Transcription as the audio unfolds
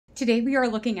Today we are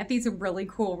looking at these really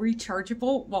cool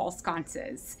rechargeable wall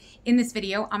sconces. In this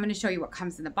video, I'm going to show you what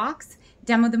comes in the box,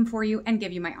 demo them for you, and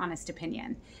give you my honest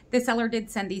opinion. The seller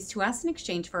did send these to us in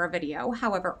exchange for a video.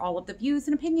 However, all of the views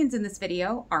and opinions in this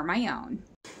video are my own.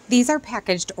 These are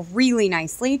packaged really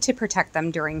nicely to protect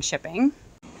them during shipping.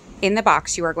 In the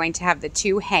box, you are going to have the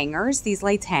two hangers. These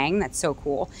lights hang, that's so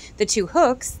cool. The two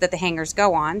hooks that the hangers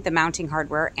go on, the mounting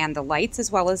hardware, and the lights,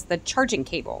 as well as the charging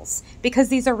cables, because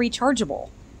these are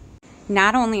rechargeable.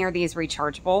 Not only are these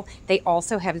rechargeable, they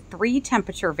also have 3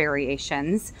 temperature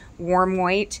variations: warm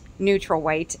white, neutral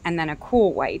white, and then a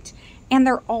cool white. And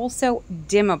they're also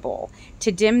dimmable.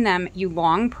 To dim them, you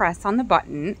long press on the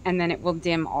button, and then it will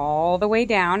dim all the way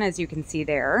down, as you can see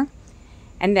there.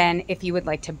 And then if you would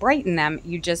like to brighten them,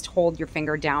 you just hold your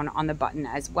finger down on the button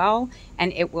as well,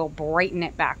 and it will brighten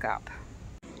it back up.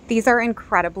 These are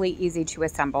incredibly easy to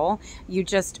assemble. You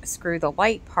just screw the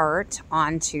light part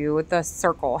onto the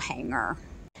circle hanger.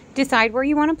 Decide where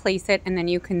you want to place it, and then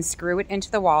you can screw it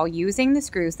into the wall using the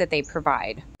screws that they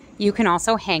provide. You can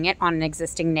also hang it on an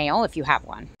existing nail if you have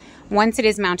one. Once it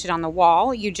is mounted on the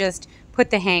wall, you just put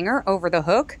the hanger over the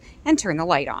hook and turn the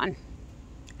light on.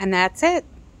 And that's it.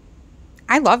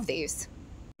 I love these.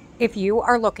 If you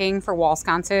are looking for wall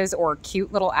sconces or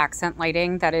cute little accent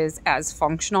lighting that is as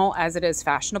functional as it is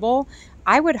fashionable,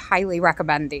 I would highly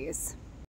recommend these.